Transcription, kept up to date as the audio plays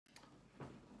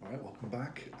Alright, welcome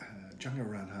back. Django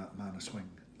Reinhardt minor swing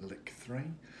lick 3.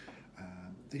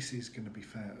 This is going to be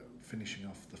finishing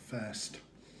off the first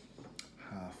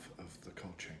half of the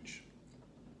chord change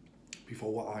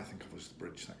before what I think of as the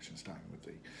bridge section, starting with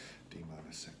the D minor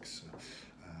 6.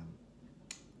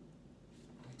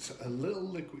 So a little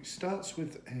lick which starts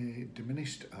with a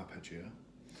diminished arpeggio,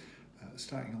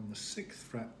 starting on the 6th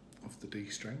fret of the D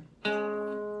string,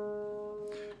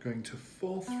 going to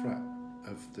 4th fret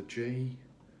of the G,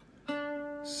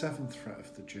 7th fret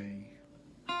of the G,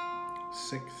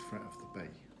 6th fret of the B.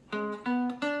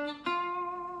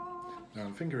 Now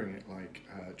I'm fingering it like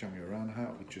Django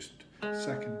Reinhardt with just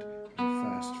 2nd and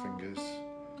 1st fingers.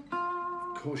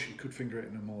 Of course you could finger it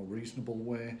in a more reasonable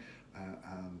way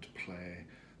and play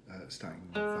starting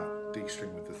with that D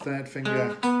string with the 3rd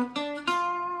finger.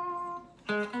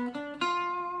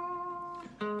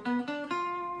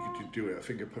 Do it a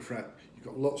finger per fret. You've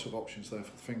got lots of options there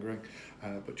for the fingering,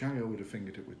 but Django would have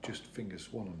fingered it with just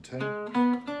fingers 1 and 2.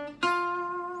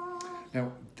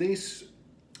 Now this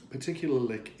particular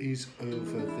lick is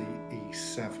over the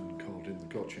E7 chord in the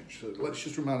chord change. So let's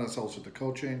just remind ourselves of the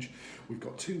chord change. We've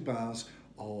got 2 bars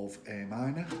of A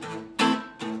minor,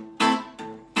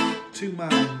 2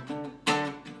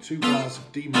 bars of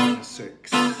D minor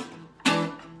 6, 2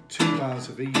 bars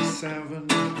of E7,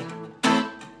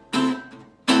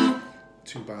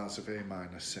 2 bars of A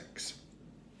minor 6.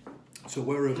 So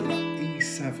we're over that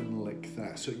E7 lick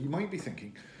there. So you might be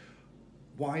thinking,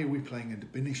 why are we playing a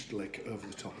diminished lick over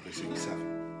the top of this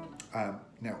E7?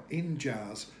 Now in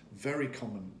jazz, very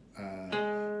common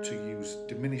to use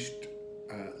diminished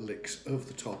licks over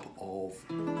the top of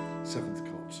 7th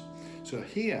chords. So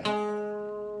here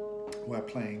we're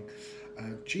playing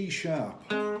a G sharp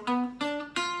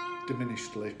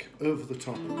diminished lick over the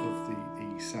top of the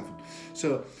E7.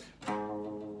 So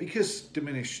because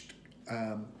diminished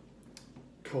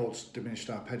chords, diminished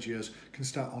arpeggios can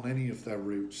start on any of their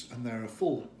roots, and there are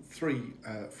full 3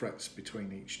 frets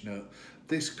between each note,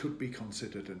 this could be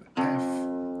considered an F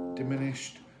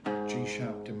diminished, G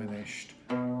sharp diminished,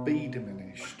 B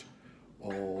diminished,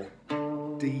 or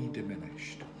D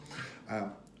diminished.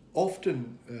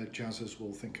 Often jazzers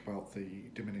will think about the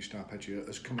diminished arpeggio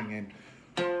as coming in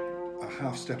a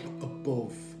half step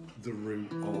above the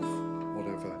root of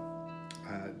whatever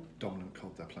dominant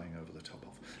chord they're playing over the top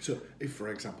of. So if, for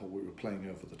example, we were playing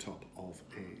over the top of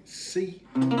a C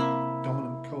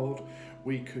dominant chord,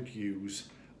 we could use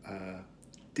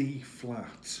D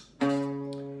flat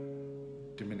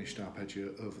diminished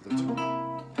arpeggio over the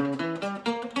top.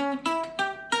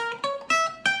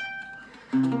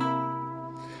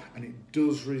 And it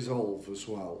does resolve as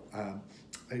well.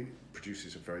 It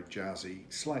produces a very jazzy,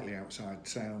 slightly outside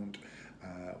sound,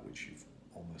 which you've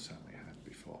almost certainly heard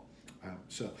before.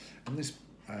 So in this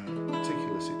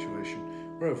particular situation,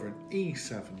 we're over an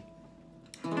E7,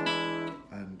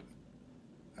 and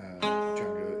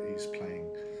Django is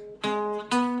playing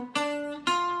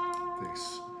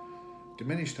this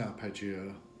diminished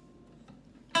arpeggio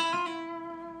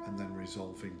and then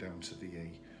resolving down to the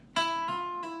E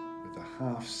with a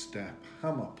half step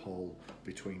hammer pull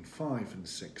between 5 and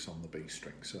 6 on the B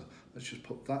string. So let's just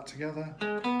put that together.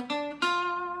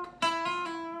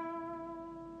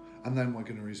 And then we're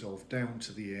going to resolve down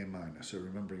to the A minor. So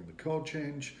remembering the chord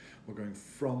change, we're going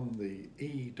from the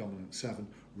E dominant 7,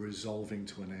 resolving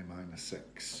to an A minor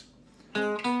 6.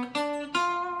 And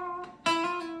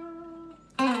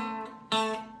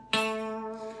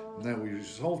then we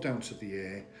resolve down to the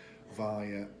A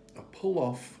via a pull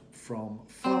off from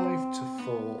 5 to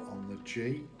 4 on the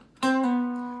G,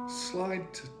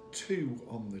 slide to 2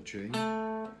 on the G,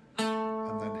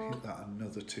 and then hit that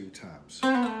another 2 times.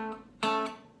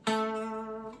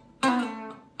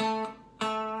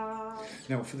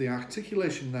 Now for the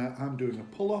articulation there, I'm doing a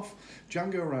pull-off.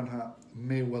 Django Reinhardt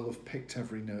may well have picked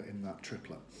every note in that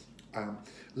triplet.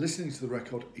 Listening to the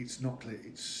record, it's not clear,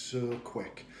 it's so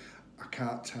quick, I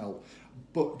can't tell.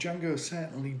 But Django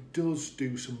certainly does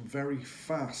do some very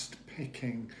fast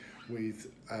picking with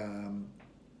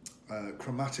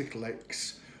chromatic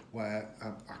licks where,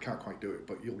 I can't quite do it,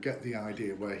 but you'll get the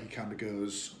idea where he kind of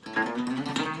goes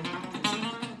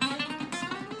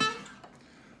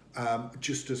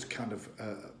just as kind of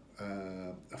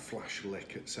a flash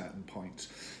lick at certain points.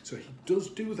 So he does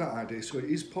do that idea, so it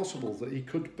is possible that he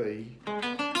could be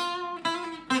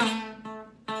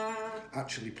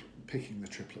actually picking the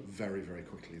triplet very, very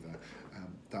quickly there.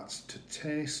 That's to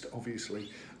taste, obviously.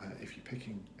 If you're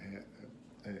picking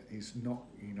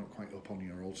you're not quite up on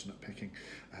your alternate picking,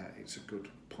 it's a good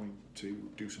point to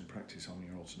do some practice on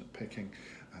your alternate picking.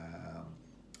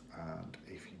 and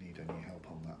if you need any help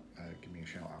on that, give me a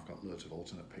shout. I've got loads of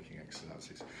alternate picking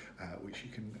exercises which you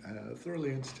can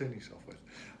thoroughly entertain yourself with.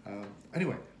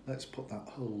 Anyway, let's put that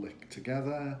whole lick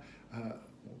together.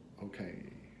 Okay,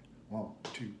 1,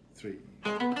 2, 3.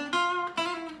 And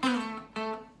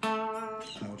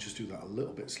I'll just do that a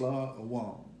little bit slower.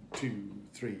 1, 2,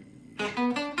 3. There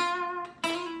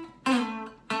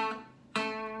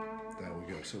we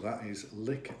go. So that is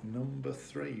lick number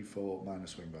 3 for Minor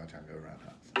Swing by Django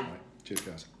Reinhardt. All right, cheers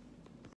guys.